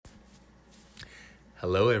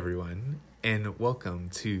Hello, everyone, and welcome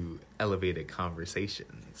to Elevated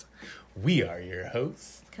Conversations. We are your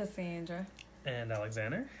hosts, Cassandra. And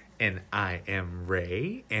Alexander. and I am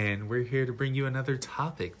Ray, and we're here to bring you another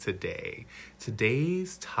topic today.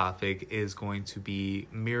 Today's topic is going to be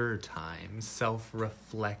mirror time,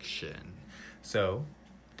 self-reflection. So,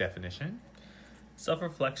 definition?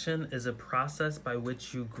 Self-reflection is a process by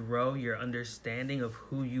which you grow your understanding of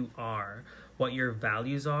who you are, what your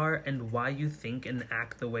values are, and why you think and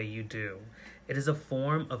act the way you do. It is a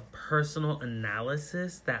form of personal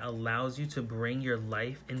analysis that allows you to bring your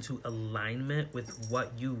life into alignment with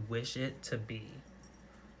what you wish it to be.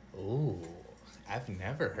 Ooh, I've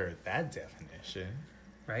never heard that definition.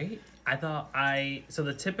 Right?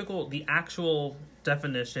 The actual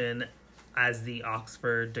definition as the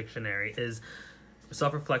Oxford Dictionary is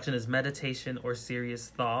self-reflection is meditation or serious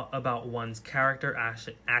thought about one's character,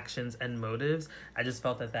 actions, and motives. I just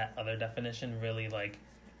felt that other definition really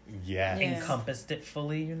Yes. encompassed it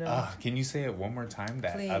fully, Can you say it one more time,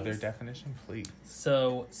 that Please. other definition, please?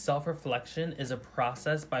 So, self-reflection is a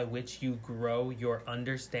process by which you grow your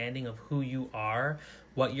understanding of who you are,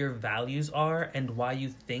 what your values are, and why you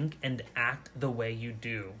think and act the way you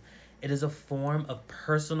do. It is a form of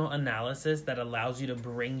personal analysis that allows you to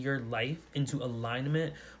bring your life into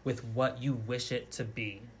alignment with what you wish it to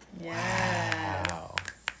be. Yes. Wow.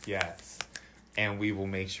 Yes. And we will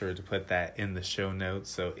make sure to put that in the show notes.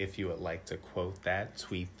 So if you would like to quote that,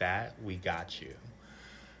 tweet that, we got you.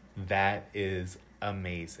 That is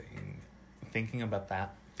amazing. Thinking about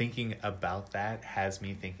that has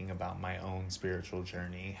me thinking about my own spiritual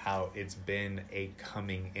journey, how it's been a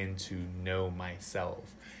coming into know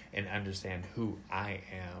myself and understand who I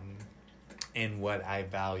am and what I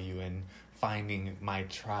value, and finding my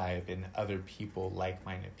tribe and other people,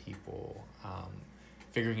 like-minded people,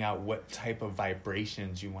 figuring out what type of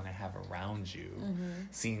vibrations you want to have around you,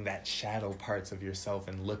 seeing that shadow parts of yourself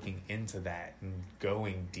and looking into that and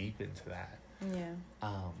going deep into that. Yeah.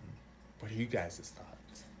 What are you guys'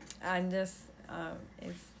 thoughts? I'm just,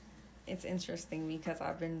 it's interesting because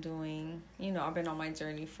I've been on my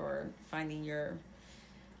journey for finding your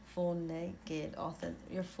full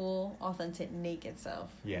authentic naked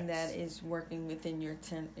self. Yes. And that is working within your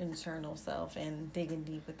internal self and digging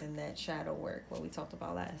deep within that shadow work, what we talked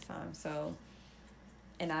about last time. So,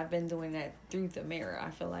 and I've been doing that through the mirror. I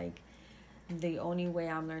feel like the only way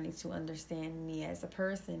I'm learning to understand me as a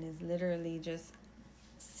person is literally just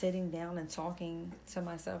sitting down and talking to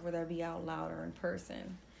myself, whether it be out loud or in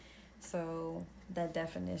person. So that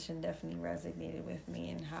definition definitely resonated with me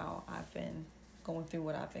and how I've been going through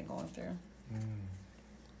what I've been going through.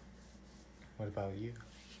 What about you?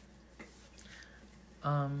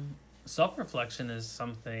 Self-reflection is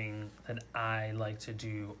something that I like to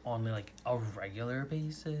do on a regular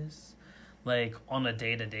basis. Like on a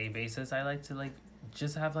day-to-day basis, I like to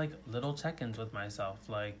just have little check-ins with myself.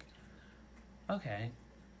 Like, okay,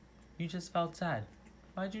 you just felt sad.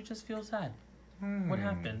 Why'd you just feel sad? What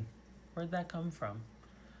happened? Where'd that come from?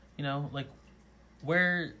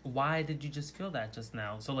 Why did you just feel that just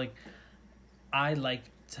now? So I like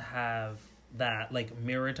to have that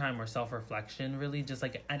mirror time or self-reflection, really just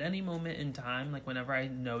at any moment in time, whenever I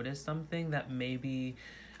notice something that may be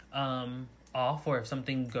off, or if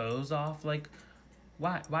something goes off,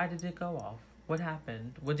 why did it go off? What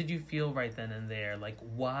happened? What did you feel right then and there?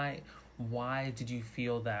 Why did you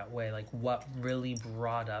feel that way? What really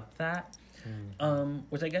brought up that?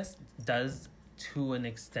 Which I guess does to an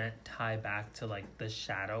extent tie back to the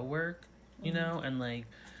shadow work, and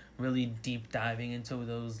really deep diving into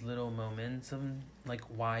those little moments of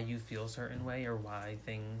why you feel a certain way or why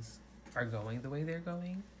things are going the way they're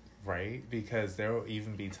going. Right? Because there will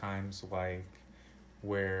even be times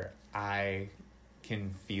where I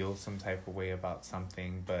can feel some type of way about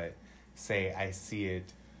something, but say I see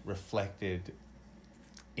it reflected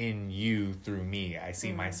in you through me. I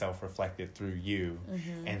see myself reflected through you,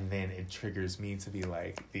 and then it triggers me to be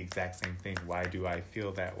the exact same thing. Why do I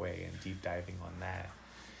feel that way? And deep diving on that.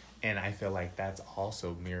 And I feel like that's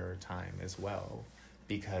also mirror time as well,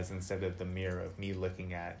 because instead of the mirror of me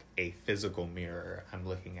looking at a physical mirror, I'm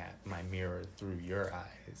looking at my mirror through your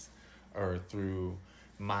eyes, or through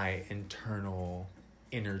my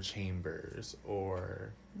inner chambers,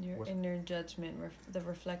 or your inner judgment, the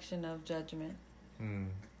reflection of judgment.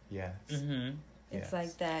 Yes. It's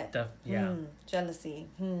like that. Jealousy.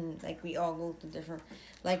 We all go through different.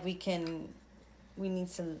 We need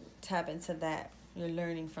to tap into that. You're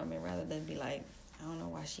learning from it rather than be I don't know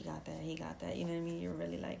why she got that, he got that. You know what I mean? You're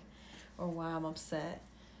really or why I'm upset,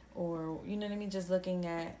 or you know what I mean? Just looking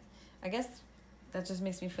at. I guess that just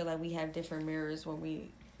makes me feel like we have different mirrors when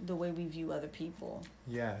we the way we view other people.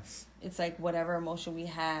 Yes. It's like whatever emotion we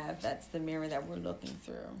have, that's the mirror that we're looking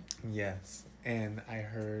through. Yes. And I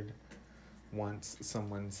heard once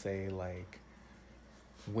someone say, like,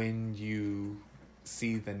 when you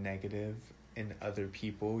see the negative in other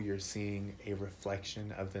people, you're seeing a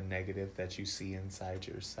reflection of the negative that you see inside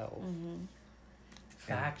yourself. Mm-hmm.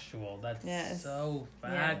 Factual. That's Yes. so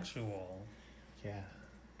factual. Yeah.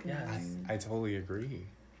 Yes. I totally agree.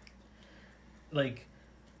 Like,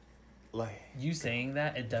 Like, you saying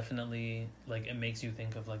that, it definitely, like, it makes you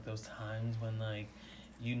think of, like, those times when, like,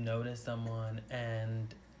 you notice someone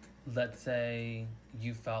and let's say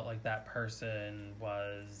you felt like that person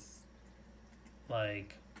was,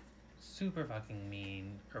 like, super fucking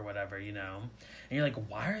mean or whatever, you know? And you're like,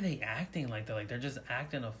 why are they acting like that? Like, they're just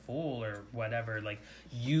acting a fool or whatever. Like,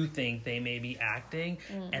 you think they may be acting,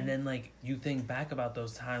 and then, like, you think back about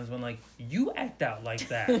those times when, like, you act out like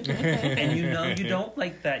that. And you know you don't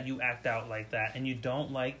like that you act out like that. And you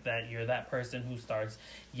don't like that you're that person who starts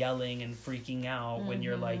yelling and freaking out when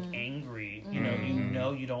you're, like, angry. You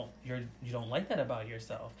know you don't like that about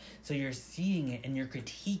yourself. So you're seeing it and you're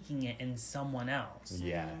critiquing it in someone else.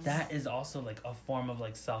 yes. That is also, like, a form of,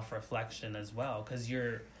 like, self-reflection as well, because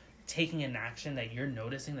you're taking an action that you're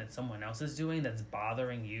noticing that someone else is doing that's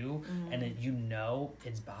bothering you, and then you know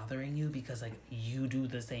it's bothering you because, like, you do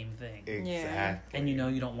the same thing. Exactly. And you know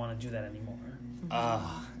you don't want to do that anymore.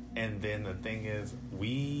 And then the thing is,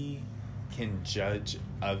 we can judge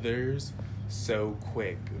others so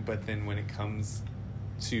quick, but then when it comes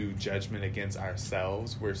to judgment against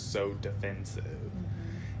ourselves, we're so defensive.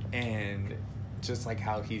 And just like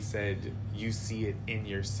how he said, you see it in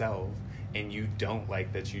yourself and you don't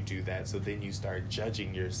like that you do that, so then you start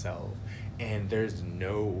judging yourself. And there's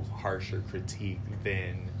no harsher critique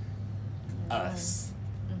than us,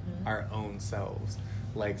 our own selves.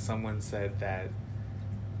 Like someone said that,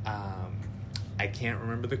 I can't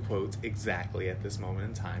remember the quote exactly at this moment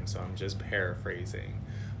in time, so I'm just paraphrasing,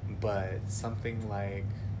 but something like,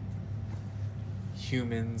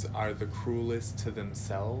 humans are the cruelest to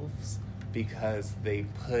themselves because they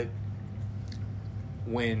put,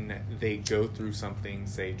 when they go through something,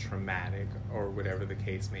 say traumatic or whatever the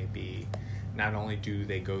case may be, not only do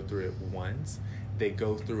they go through it once, they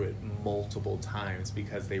go through it multiple times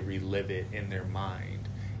because they relive it in their mind,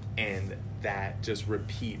 and that just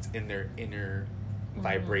repeats in their inner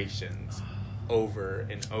vibrations over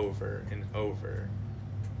and over and over.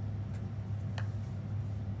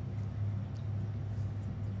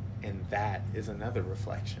 And that is another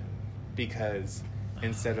reflection, because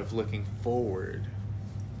instead of looking forward,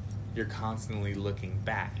 you're constantly looking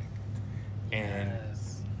back, and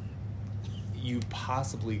you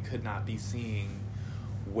possibly could not be seeing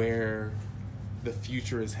where the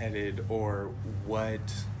future is headed, or what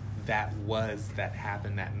that was that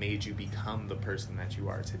happened that made you become the person that you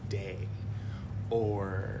are today,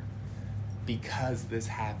 or because this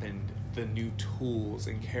happened, the new tools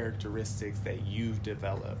and characteristics that you've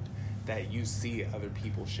developed that you see other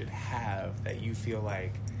people should have, that you feel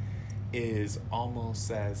like is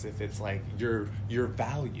almost as if it's like your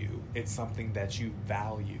value. It's something that you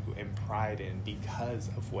value and pride in because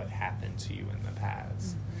of what happened to you in the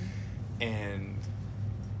past. And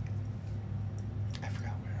I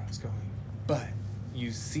forgot where I was going, but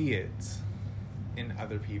you see it in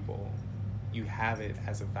other people. You have it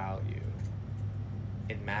as a value.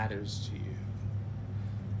 It matters to you.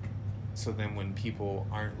 So then when people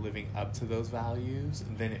aren't living up to those values,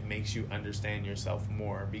 then it makes you understand yourself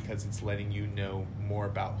more, because it's letting you know more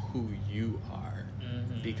about who you are,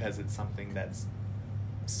 because it's something that's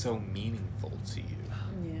so meaningful to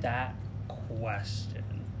you. That question,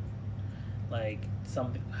 like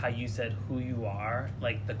something, how you said who you are,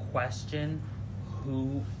 like the question,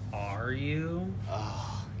 who are you?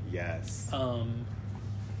 Oh, yes.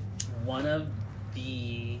 One of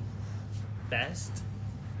the best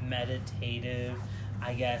meditative,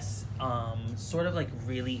 I guess, sort of like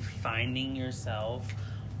really finding yourself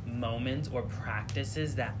moments or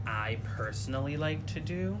practices that I personally like to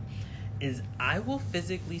do is I will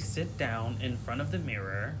physically sit down in front of the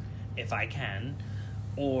mirror if I can,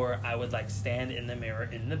 or I would like stand in the mirror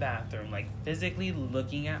in the bathroom, like physically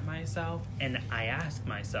looking at myself, and I ask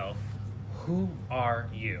myself, who are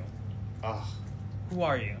you? Who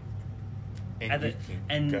are you?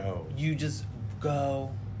 And you just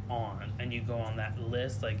go on, and you go on that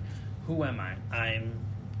list, like, who am I? I'm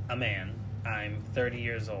a man. I'm 30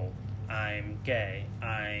 years old. I'm gay.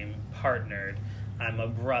 I'm partnered. I'm a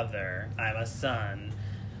brother. I'm a son.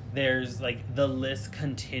 There's, like, the list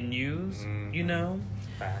continues, you know?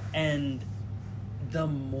 Fact. And the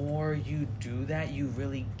more you do that, you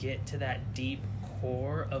really get to that deep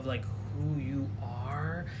core of like who you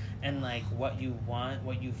are and like what you want,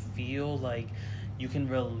 what you feel, like you can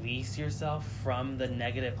release yourself from the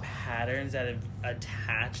negative patterns that have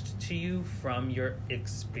attached to you from your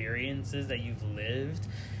experiences that you've lived.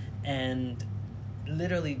 And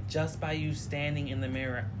literally just by you standing in the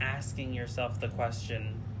mirror asking yourself the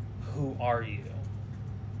question, who are you?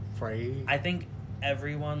 Right. I think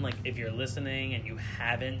everyone, like, if you're listening and you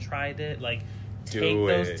haven't tried it, like, take Do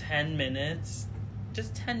those it. 10 minutes,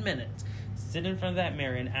 just 10 minutes, sit in front of that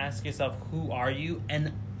mirror and ask yourself, who are you?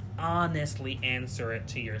 And honestly answer it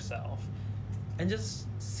to yourself. And just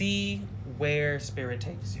see where spirit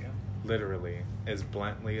takes you. Literally, as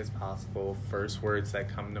bluntly as possible, first words that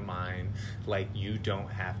come to mind, like, you don't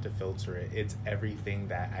have to filter it. It's everything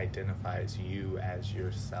that identifies you as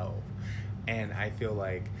yourself. And I feel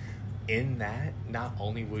like in that, not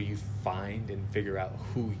only will you find and figure out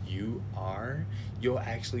who you are, you'll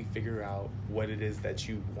actually figure out what it is that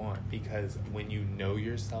you want. Because when you know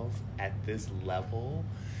yourself at this level,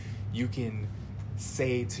 you can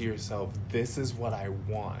say to yourself, this is what I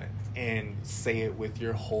want, and say it with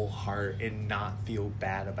your whole heart and not feel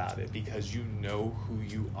bad about it, because you know who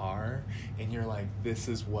you are and you're like, this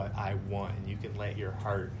is what I want, and you can let your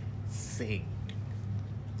heart sing.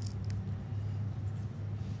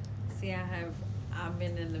 See, I've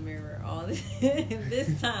been in the mirror all this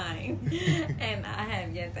time, and I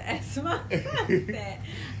have yet to ask myself that.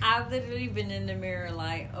 I've literally been in the mirror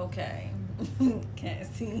like, okay,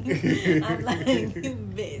 Cassie, I'm like,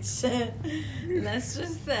 bitch, let's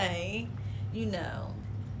just say,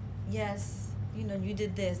 yes, you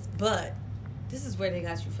did this, but this is where they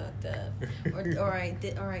got you fucked up. Or all right,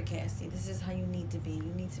 Cassie, this is how you need to be.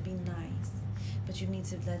 You need to be nice. But you need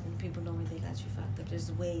to let people know where they got you fucked up. There's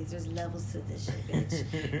levels to this shit,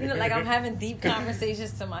 bitch. Like, I'm having deep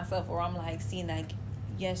conversations to myself where I'm like, see, like,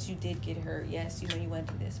 yes, you did get hurt. Yes, you went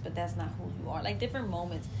through this, but that's not who you are. Like, different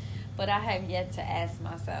moments. But I have yet to ask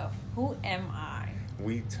myself, who am I?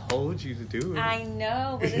 We told you to do it. I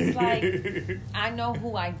know, but it's like, I know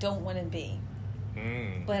who I don't want to be.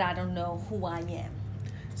 But I don't know who I am.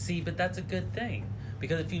 See, but that's a good thing.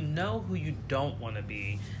 Because if you know who you don't want to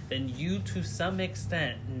be, then you, to some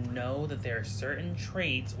extent, know that there are certain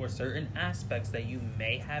traits or certain aspects that you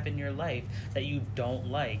may have in your life that you don't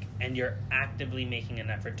like, and you're actively making an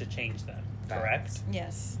effort to change them. Correct?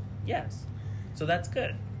 Yes. Yes. So that's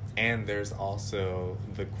good. And there's also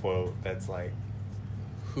the quote that's like,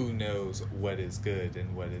 who knows what is good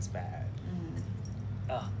and what is bad?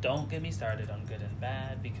 Don't get me started on good and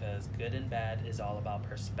bad, because good and bad is all about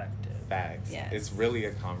perspective. Facts. Yes. It's really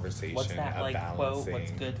a conversation What's that, of like, balancing. quote?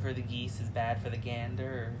 What's good for the geese is bad for the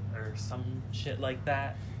gander, or some shit like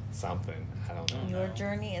that? Something. I don't know. Your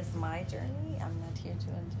journey is my journey. I'm not here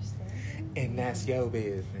to understand. And that's your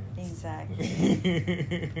business.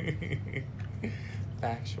 Exactly.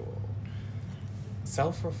 Factual.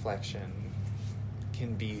 Self-reflection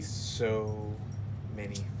can be so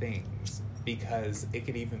many things, because it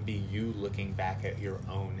could even be you looking back at your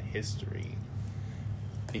own history,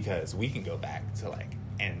 because we can go back to like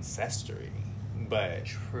ancestry, but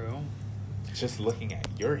True. just looking at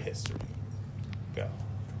your history. Go.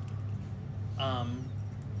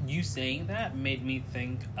 You saying that made me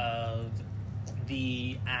think of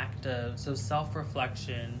the act of, so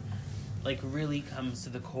self-reflection, like, really comes to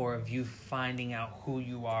the core of you finding out who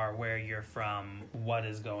you are, where you're from, what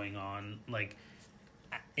is going on, like,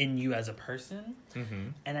 in you as a person. Mm-hmm.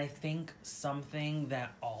 And I think something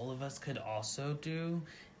that all of us could also do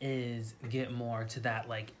is get more to that,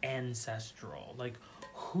 like, ancestral, like,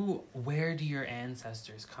 where do your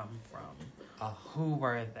ancestors come from? Who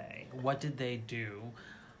were they? What did they do?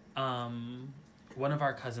 One of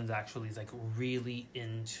our cousins actually is, like, really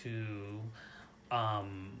into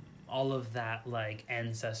all of that, like,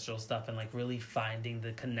 ancestral stuff, and, like, really finding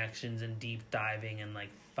the connections and deep diving and, like,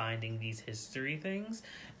 finding these history things.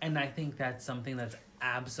 And I think that's something that's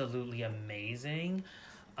absolutely amazing.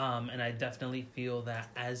 And I definitely feel that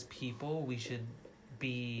as people, we should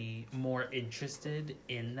be more interested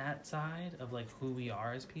in that side of, like, who we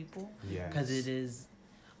are as people. Yes. Because it is,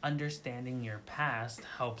 understanding your past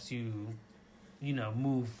helps you,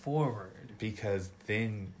 move forward. Because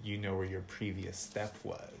then you know where your previous step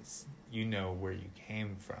was. You know where you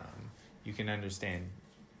came from. You can understand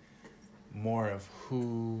more of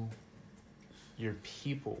who your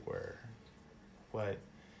people were. What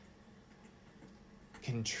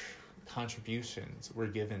contributions were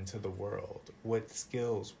given to the world. What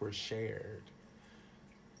skills were shared.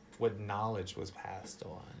 What knowledge was passed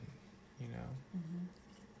on. Mm-hmm.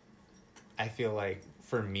 I feel like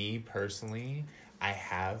for me personally, I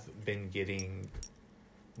have been getting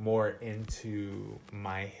more into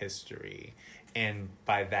my history. And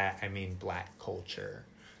by that, I mean Black culture.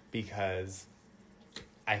 Because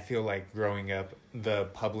I feel like growing up, the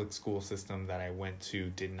public school system that I went to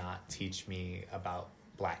did not teach me about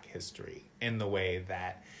Black history in the way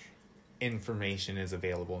that information is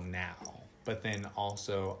available now. But then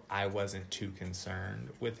also, I wasn't too concerned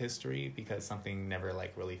with history because something never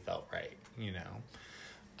like really felt right, you know.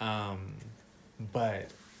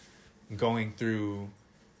 But going through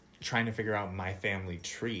trying to figure out my family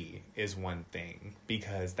tree is one thing,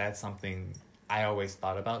 because that's something I always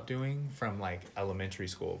thought about doing from like elementary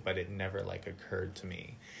school, but it never like occurred to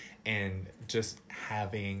me. And just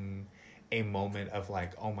having a moment of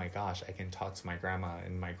like, oh my gosh, I can talk to my grandma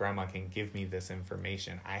and my grandma can give me this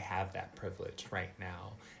information. I have that privilege right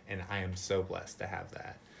now, and I am so blessed to have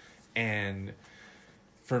that. And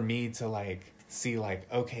for me to like see like,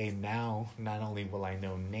 okay, now not only will I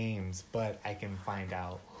know names, but I can find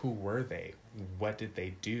out who were they, what did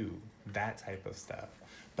they do, that type of stuff.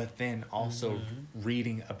 But then also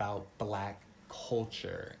reading about Black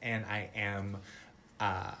culture, and I am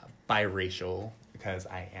biracial because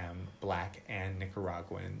I am Black and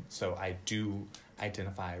Nicaraguan, so I do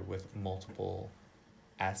identify with multiple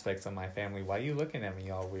aspects of my family. Why are you looking at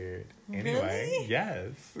me all weird? Anyway, Really?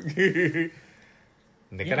 yes.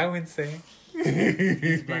 Nicaraguense.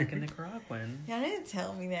 He's Black and Nicaraguan. Y'all didn't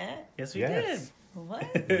tell me that. Yes, we Yes. What?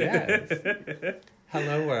 Yes.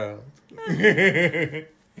 Hello, world.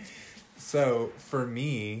 So for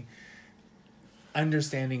me,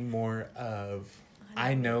 understanding more of,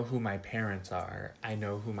 I know who my parents are, I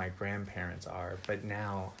know who my grandparents are, but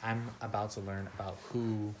now I'm about to learn about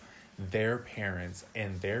who their parents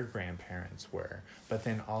and their grandparents were, but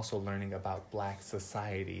then also learning about Black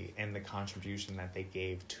society and the contribution that they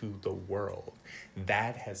gave to the world.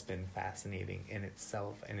 That has been fascinating in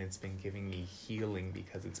itself, and it's been giving me healing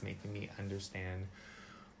because it's making me understand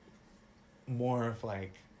more of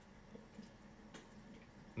like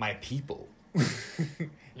my people,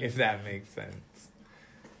 if that makes sense.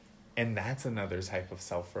 And that's another type of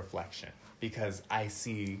self-reflection, because I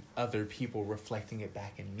see other people reflecting it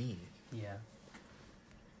back in me. Yeah.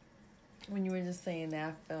 When you were just saying that,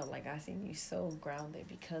 I felt like I seen you so grounded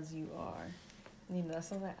because you are. You know,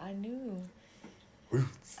 so like I knew.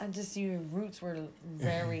 Roots. Your roots were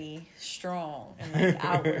very strong and like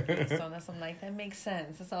outwardly. So that's I'm like, that makes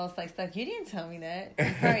sense. That's all it's like stuff. You didn't tell me that.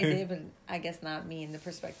 You probably did, but I guess not me in the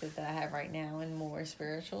perspective that I have right now and more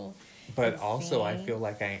spiritual. But and also I seeing. feel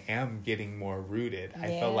like I am getting more rooted. I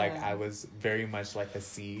felt like I was very much like a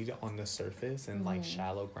seed on the surface and like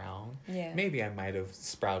shallow ground. Yeah. Maybe I might have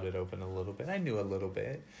sprouted open a little bit. I knew a little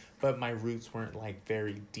bit, but my roots weren't like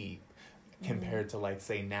very deep. Compared to like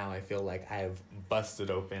say now I feel like I've busted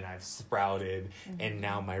open, I've sprouted, and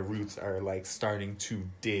now my roots are like starting to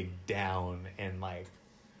dig down and like,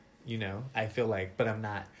 you know, I feel like, but I'm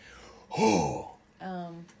not.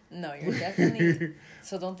 No, you're definitely.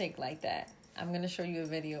 So don't think like that. I'm gonna show you a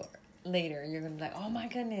video later. You're gonna be like, oh my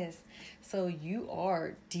goodness. So you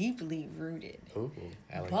are deeply rooted. Ooh,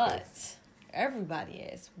 I like But this. everybody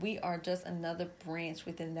is. We are just another branch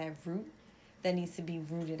within that root that needs to be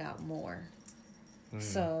rooted out more.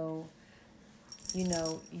 So, you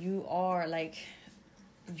know, you are like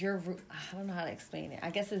your root. I don't know how to explain it.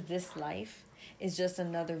 I guess it's this life is just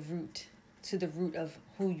another root to the root of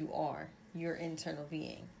who you are, your internal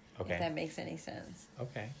being. Okay. If that makes any sense.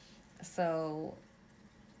 Okay. So,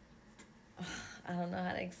 I don't know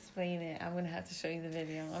how to explain it. I'm going to have to show you the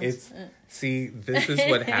video. See, this is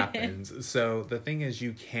what happens. So the thing is,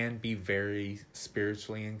 you can be very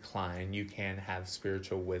spiritually inclined. You can have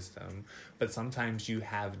spiritual wisdom, but sometimes you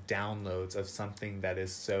have downloads of something that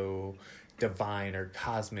is so divine or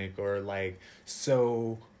cosmic or like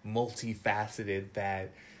so multifaceted that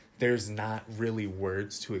there's not really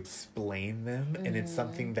words to explain them. And it's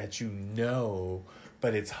something that you know,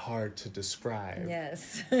 but it's hard to describe.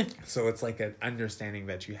 Yes. So it's like an understanding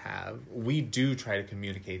that you have. We do try to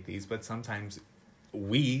communicate these, but sometimes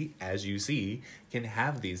we, as you see, can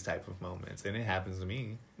have these type of moments. And it happens to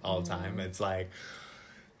me all the time. It's like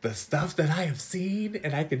the stuff that I have seen,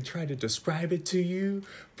 and I can try to describe it to you,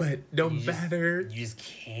 but no matter. You just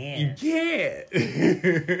can't. You can't.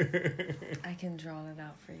 I can draw it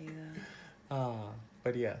out for you, though.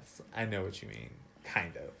 But yes, I know what you mean.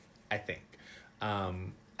 Kind of, I think.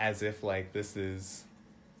 As if like this is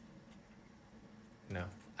no,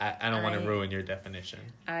 I don't want to ruin your definition.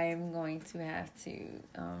 I'm going to have to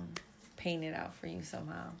paint it out for you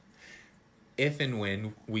somehow. If and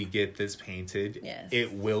when we get this painted, Yes.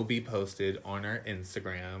 it will be posted on our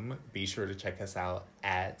Instagram. Be sure to check us out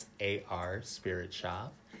at AR Spirit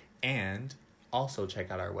Shop. And also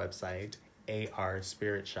check out our website,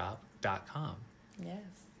 arspiritshop.com. Yes.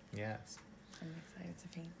 Yes. I'm excited to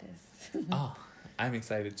paint this. Oh, I'm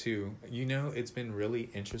excited too. You know, it's been really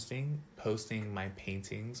interesting posting my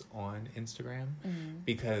paintings on Instagram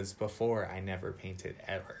because before I never painted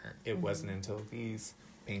ever. It wasn't until these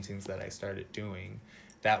paintings that I started doing.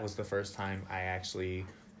 That was the first time I actually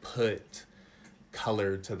put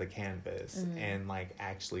color to the canvas and like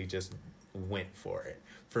actually just went for it.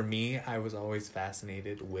 For me, I was always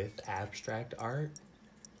fascinated with abstract art.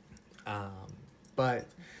 But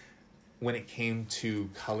when it came to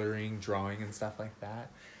coloring, drawing, and stuff like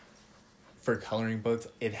that, for coloring books,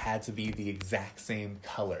 it had to be the exact same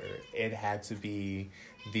color. It had to be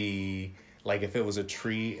like if it was a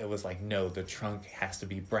tree, it was like, no, the trunk has to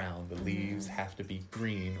be brown, the leaves have to be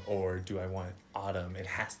green, or do I want autumn? It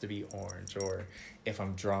has to be orange. Or if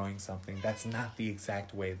I'm drawing something, that's not the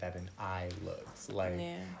exact way that an eye looks. Like,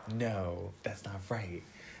 no, that's not right.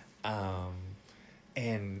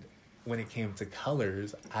 And when it came to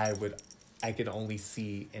colors, I could only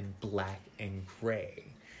see in black and gray,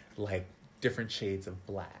 like different shades of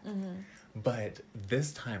black. But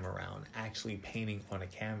this time around, actually painting on a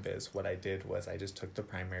canvas, what I did was I just took the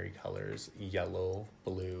primary colors, yellow,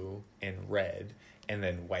 blue, and red, and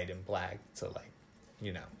then white and black to like,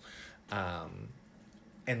 you know,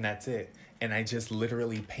 and that's it. And I just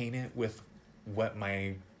literally painted with what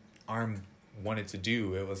my arm wanted to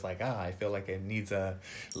do. It was like, I feel like it needs a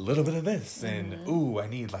little bit of this, and I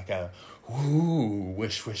need like a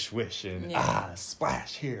wish, wish, wish, and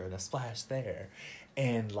splash here and a splash there.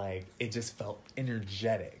 And like it just felt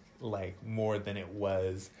energetic, like more than it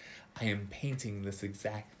was I am painting this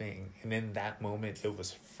exact thing. And in that moment it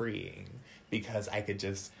was freeing because I could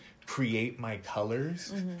just create my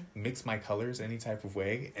colors, mix my colors any type of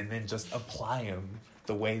way, and then just apply them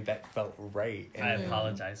the way that felt right. And I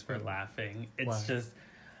apologize for laughing. It's just,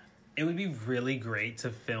 it would be really great to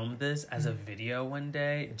film this as a video one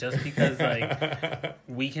day, just because like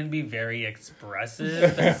we can be very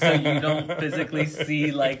expressive, so you don't physically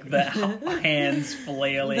see like the hands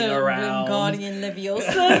flailing around. The Wingardium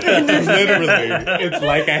Leviosa. Literally, it's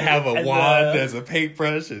like I have a wand as a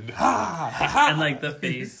paintbrush, and and like the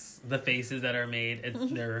faces that are made,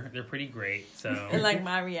 they're pretty great. So and like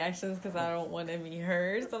my reactions, because I don't want to be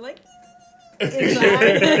heard, so I'm like. So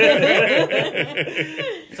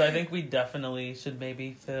I think we definitely should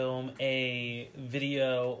maybe film a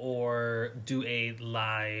video or do a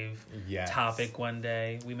live topic one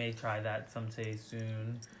day. We may try that someday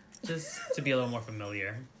soon, just to be a little more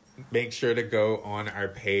familiar. Make sure to go on our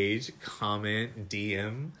page, comment,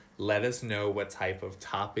 DM. Let us know what type of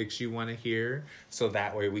topics you want to hear, so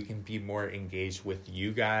that way we can be more engaged with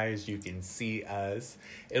you guys. You can see us.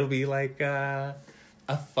 It'll be like a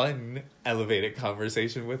fun elevated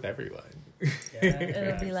conversation with everyone.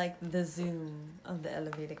 It'll be like the Zoom of the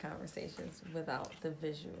elevated conversations without the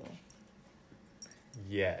visual.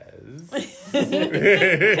 Yes.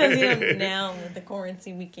 Because now with the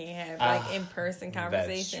quarantine we can't have like in-person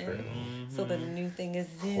conversation. That's true. So the new thing is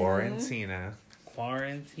Zoom.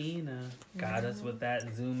 Quarantina got us with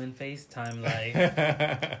that Zoom and FaceTime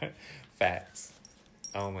life. Facts.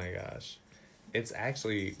 Oh my gosh. It's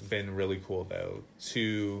actually been really cool, though,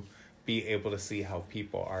 to be able to see how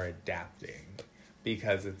people are adapting.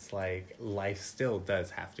 Because it's like life still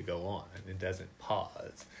does have to go on. It doesn't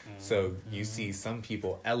pause. So you see some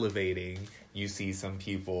people elevating. You see some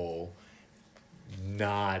people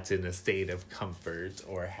not in a state of comfort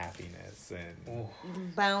or happiness. And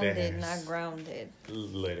bounded, not grounded.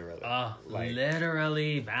 Literally.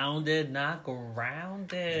 Literally bounded, not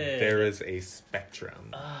grounded. There is a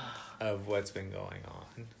spectrum of what's been going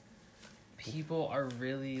on. People are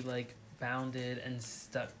really like bounded and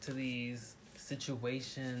stuck to these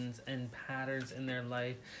situations and patterns in their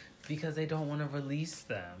life because they don't want to release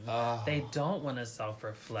them. They don't want to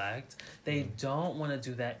self-reflect. They don't want to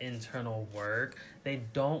do that internal work. They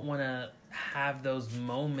don't want to have those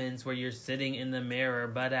moments where you're sitting in the mirror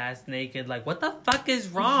butt-ass naked like, what the fuck is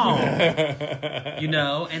wrong? You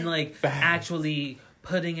know? And like actually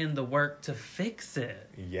putting in the work to fix it.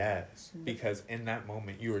 Yes, because in that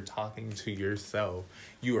moment you are talking to yourself.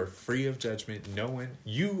 You are free of judgment.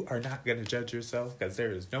 You are not going to judge yourself because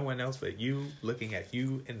there is no one else but you looking at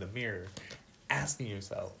you in the mirror, asking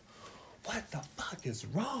yourself, what the fuck is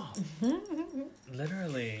wrong?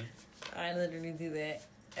 Literally. I literally do that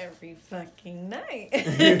every fucking night.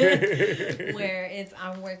 Where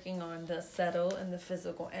I'm working on the subtle and the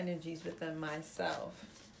physical energies within myself.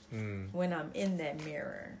 When I'm in that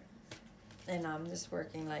mirror and I'm just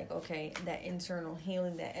working like, okay, that internal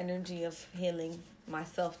healing, that energy of healing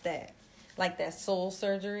myself, that like that soul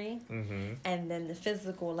surgery. Mm-hmm. And then the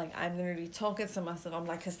physical, like I'm literally talking to myself. I'm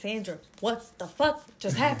like, Cassandra, what the fuck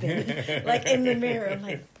just happened? Like in the mirror, I'm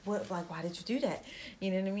like, what? Like, why did you do that?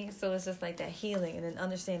 You know what I mean? So it's just like that healing, and then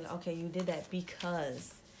understanding. Okay, you did that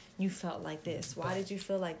because you felt like this. Why did you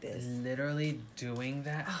feel like this? Literally doing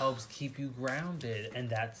that helps keep you grounded, and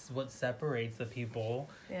that's what separates the people.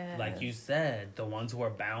 Yes. Like you said, the ones who are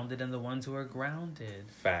bounded and the ones who are grounded.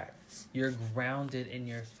 Facts. You're grounded in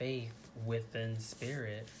your faith within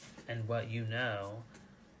spirit and what you know.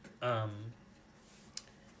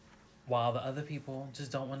 While the other people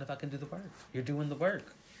just don't want to fucking do the work. You're doing the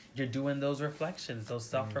work. You're doing those reflections, those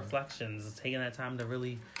self-reflections, taking that time to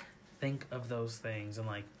really think of those things and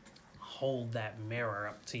like hold that mirror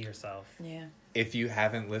up to yourself. Yeah. If you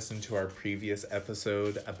haven't listened to our previous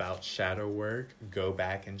episode about shadow work, go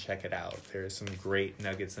back and check it out. There are some great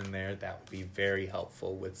nuggets in there that will be very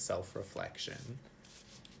helpful with self-reflection.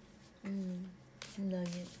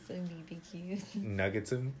 Nuggets and BBQs.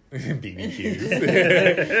 Nuggets of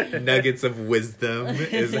BBQs. Nuggets of wisdom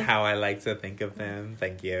is how I like to think of them.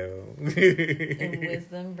 Thank you. And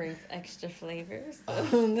wisdom brings extra flavors.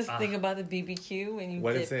 So just think about the BBQ when you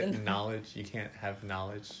What dip is it? in. Knowledge. You can't have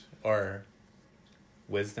knowledge or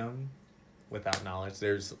wisdom without knowledge.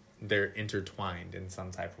 They're intertwined in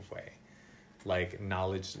some type of way. Like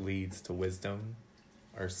knowledge leads to wisdom,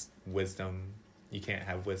 or wisdom. You can't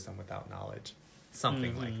have wisdom without knowledge.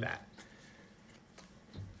 Something like that.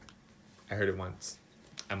 I heard it once.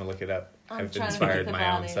 I'm gonna look it up. I've inspired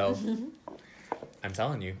my own self. I'm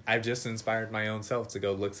telling you, I've just inspired my own self to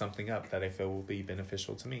go look something up that I feel will be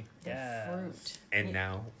beneficial to me. The fruit. And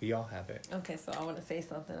now we all have it. Okay, so I want to say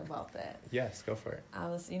something about that. Yes, go for it.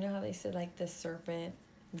 You know how they said like the serpent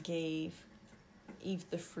gave Eve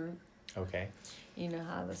the fruit? Okay, You know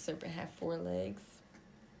how the serpent had 4 legs?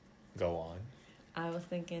 go on. I was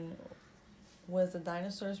thinking, was the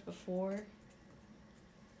dinosaurs before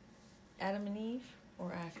Adam and Eve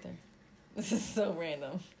or after? This is so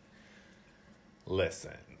random.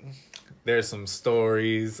 Listen, there's some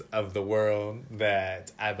stories of the world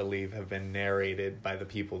that I believe have been narrated by the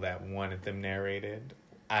people that wanted them narrated.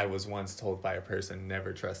 I was once told by a person,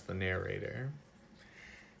 never trust the narrator.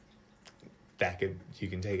 You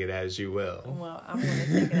can take it as you will. Well, I'm going to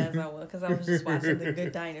take it as I will because I was just watching The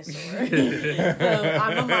Good Dinosaur. So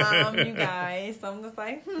I'm a mom, you guys. So I'm just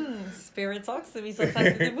like, Spirit talks to me sometimes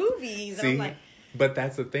in the movies. See, I'm like, but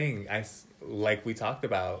that's the thing. Like we talked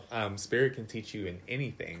about, Spirit can teach you in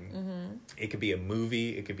anything. mm-hmm. It could be a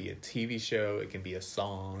movie. It could be a TV show. It can be a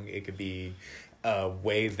song. It could be a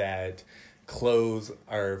way that clothes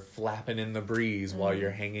are flapping in the breeze while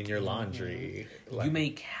you're hanging your laundry. You may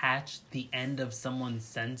catch the end of someone's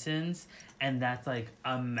sentence, and that's like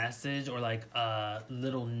a message or like a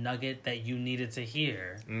little nugget that you needed to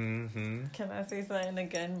hear. Mm-hmm. Can I say something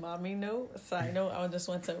again? Mommy note. Side note, I just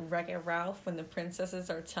went to Wreck-It Ralph when the princesses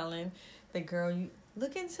are telling the girl, you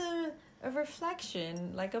look into a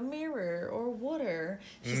reflection, like a mirror or water.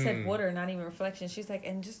 She said water, not even reflection. She's like,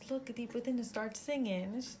 and just look deep within and start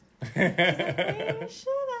singing. She's like, where should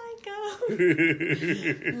I go?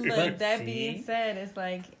 But that being said, it's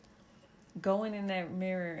like going in that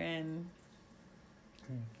mirror and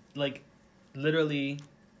like literally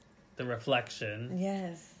the reflection.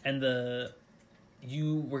 yes. And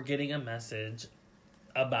you were getting a message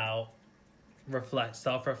about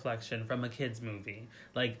self-reflection from a kid's movie.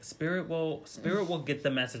 Like spirit will get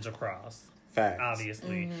the message across. Facts.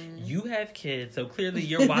 Obviously. You have kids, so clearly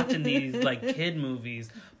you're watching these like kid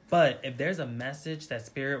movies. But if there's a message that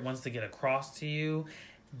Spirit wants to get across to you,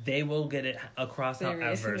 they will get it across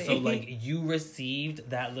however. So like you received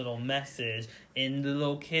that little message in the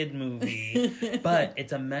little kid movie, but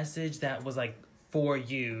it's a message that was like for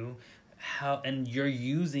you, and you're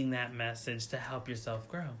using that message to help yourself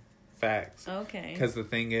grow. Facts. Okay. Because the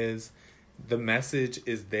thing is, the message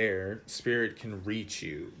is there. Spirit can reach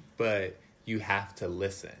you, but you have to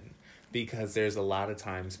listen. Because there's a lot of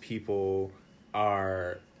times people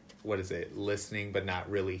are, listening but not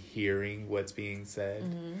really hearing what's being said.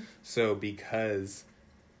 Mm-hmm. So because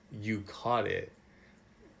you caught it,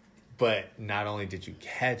 but not only did you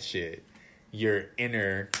catch it, your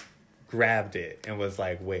inner grabbed it and was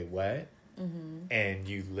like, wait, what? Mm-hmm. And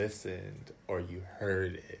you listened or you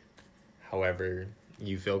heard it. However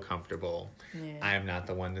you feel comfortable. Yeah. I am not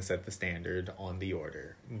the one to set the standard on the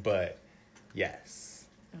order. But yes.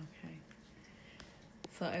 Okay.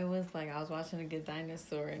 So it was like I was watching A Good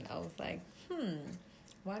Dinosaur and I was like,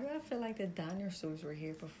 why do I feel like the dinosaurs were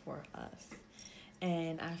here before us?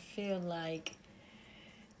 And I feel like,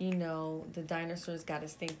 the dinosaurs got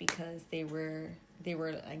extinct because they were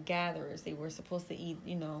like gatherers. They were supposed to eat,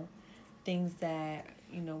 things that,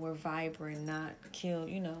 we're vibrant, not kill,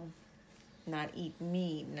 not eat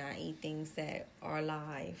meat, not eat things that are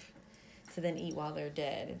alive, to then eat while they're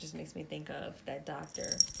dead. It just makes me think of that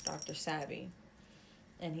Dr. Savvy.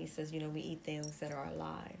 And he says, we eat things that are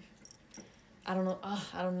alive. I don't know.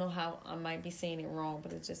 I don't know how I might be saying it wrong,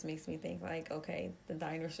 but it just makes me think like, okay, the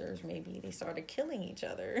dinosaurs, maybe they started killing each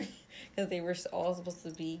other because they were all supposed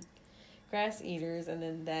to be grass eaters. And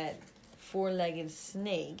then that 4-legged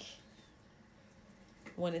snake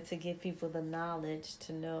wanted to give people the knowledge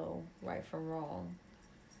to know right from wrong.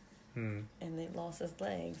 And it lost its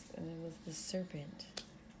legs, and it was the serpent.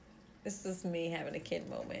 This was me having a kid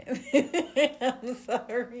moment. I'm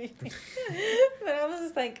sorry. But I was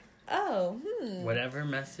just like, whatever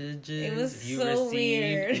messages you so receive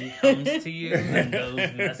weird. and comes to you, and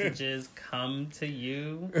those messages come to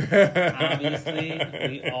you. Obviously,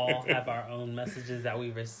 we all have our own messages that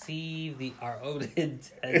we receive, our own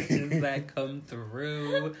intentions that come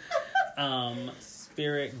through.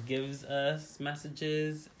 Spirit gives us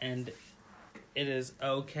messages, and it is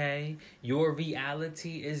okay. Your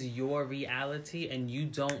reality is your reality, and you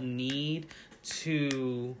don't need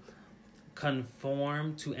to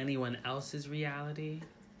conform to anyone else's reality.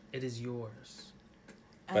 It is yours.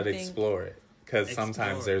 But explore it, because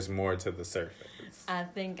sometimes there's more to the surface. I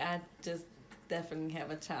think I just definitely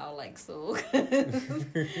have a childlike soul.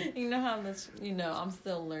 You know how much, I'm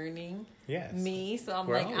still learning. Yes. Me, so I'm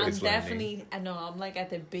We're like, I'm definitely, learning. I know, I'm like at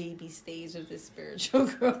the baby stage of this spiritual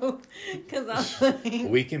growth. Because I'm like,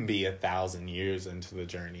 we can be 1,000 years into the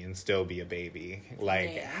journey and still be a baby.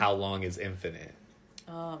 Like, how long is infinite?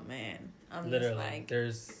 Oh man, I'm literally just like,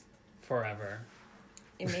 there's forever.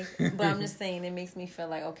 But I'm just saying, it makes me feel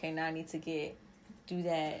like, okay, now I need to do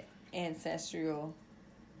that ancestral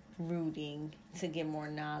rooting to get more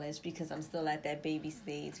knowledge, because I'm still at that baby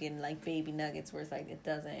stage, getting like baby nuggets where it's like it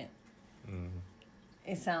doesn't.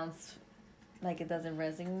 It sounds like it doesn't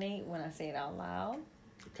resonate when I say it out loud.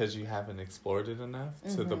 Because you haven't explored it enough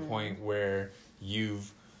to the point where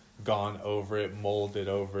you've gone over it, molded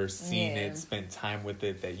over, seen it, spent time with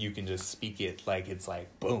it, that you can just speak it like it's like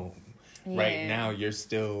boom. Right now you're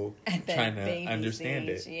still trying to understand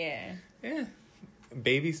stage. it. Yeah.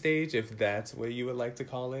 Baby stage, if that's what you would like to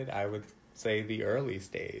call it, I would say the early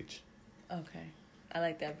stage. Okay. I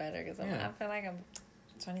like that better, because I feel like I'm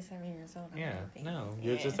 27 years old.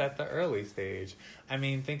 You're just at the early stage. I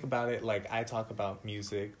mean, think about it, like I talk about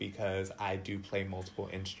music because I do play multiple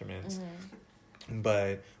instruments.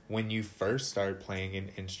 But when you first start playing an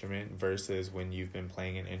instrument versus when you've been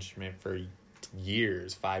playing an instrument for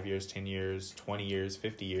years, 5 years, 10 years, 20 years,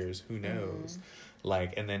 50 years, who knows?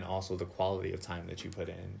 Like, and then also the quality of time that you put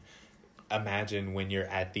in. Imagine when you're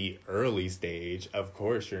at the early stage, of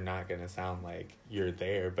course you're not going to sound like you're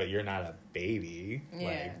there, but you're not a baby.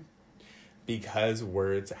 Like, because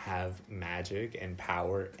words have magic and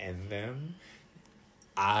power in them,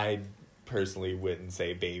 I personally wouldn't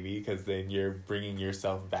say baby, because then you're bringing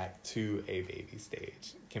yourself back to a baby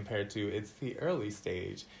stage. Compared to it's the early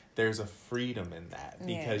stage, there's a freedom in that,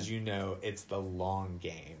 because it's the long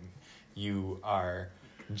game. You are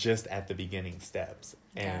just at the beginning steps,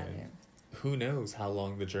 and who knows how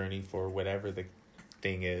long the journey for whatever the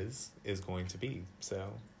thing is going to be. So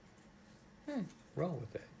roll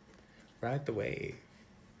with it, ride the wave.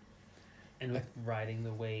 And with riding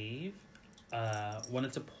the wave,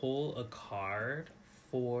 wanted to pull a card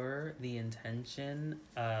for the intention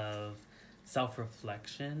of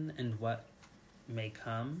self-reflection and what may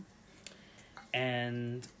come.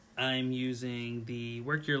 And I'm using the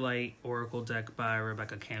Work Your Light Oracle deck by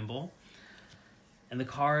Rebecca Campbell. And the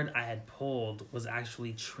card I had pulled was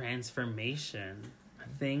actually transformation.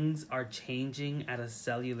 Things are changing at a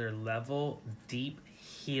cellular level, deep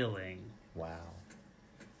healing. Wow.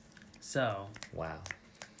 So, wow.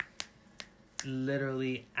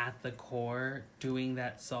 Literally at the core, doing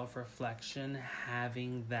that self-reflection,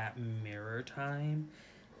 having that mirror time,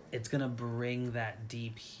 it's going to bring that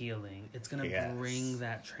deep healing. It's going to bring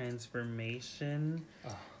that transformation.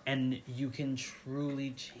 Oh. And you can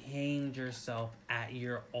truly change yourself at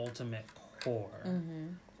your ultimate core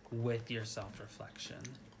with your self-reflection.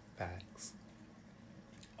 Facts.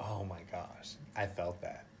 Oh my gosh. I felt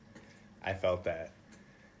that.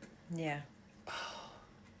 Yeah. Oh,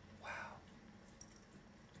 wow.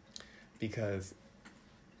 Because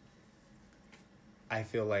I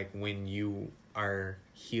feel like when you are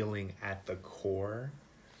healing at the core,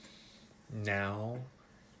 now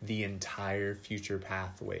the entire future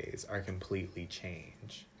pathways are completely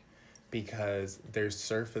changed, because there's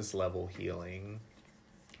surface level healing,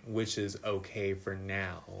 which is okay for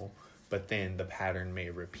now, but then the pattern may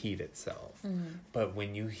repeat itself. But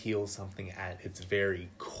when you heal something at its very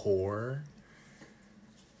core,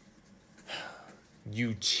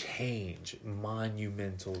 you change,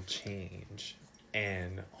 monumental change,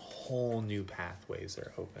 and whole new pathways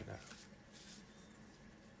are open up.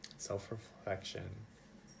 Self-reflection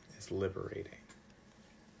is liberating.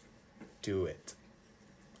 Do it.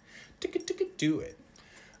 Do it.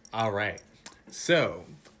 All right. So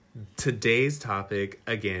today's topic,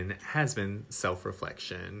 again, has been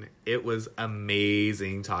self-reflection. It was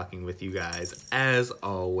amazing talking with you guys, as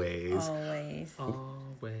always.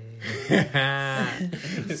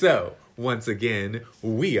 So, once again,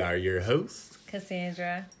 we are your hosts,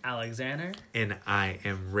 Cassandra, Alexander, and I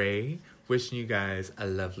am Ray, wishing you guys a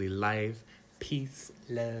lovely life, peace,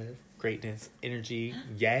 love, greatness, energy.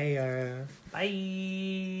 Yeah.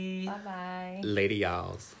 bye. bye-bye. Lady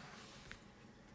y'alls.